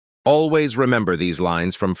Always remember these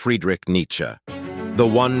lines from Friedrich Nietzsche. The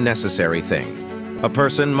one necessary thing. A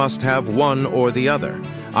person must have one or the other,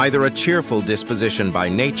 either a cheerful disposition by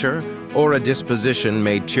nature or a disposition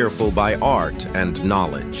made cheerful by art and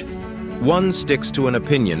knowledge. One sticks to an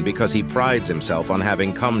opinion because he prides himself on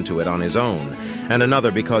having come to it on his own, and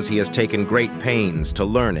another because he has taken great pains to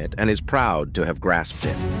learn it and is proud to have grasped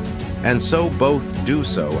it. And so both do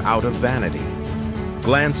so out of vanity.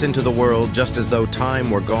 Glance into the world just as though time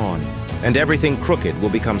were gone, and everything crooked will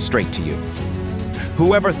become straight to you.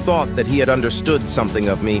 Whoever thought that he had understood something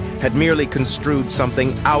of me had merely construed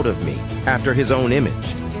something out of me after his own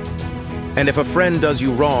image. And if a friend does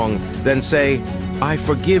you wrong, then say, "I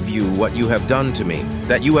forgive you what you have done to me.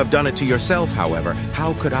 That you have done it to yourself, however,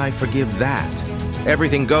 how could I forgive that?"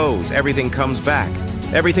 Everything goes, everything comes back,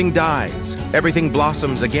 everything dies, everything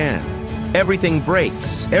blossoms again, everything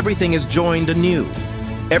breaks, everything is joined anew,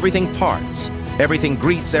 everything parts, everything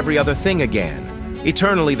greets every other thing again.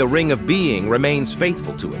 Eternally the ring of being remains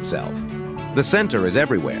faithful to itself. The center is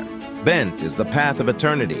everywhere. Bent is the path of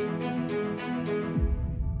eternity.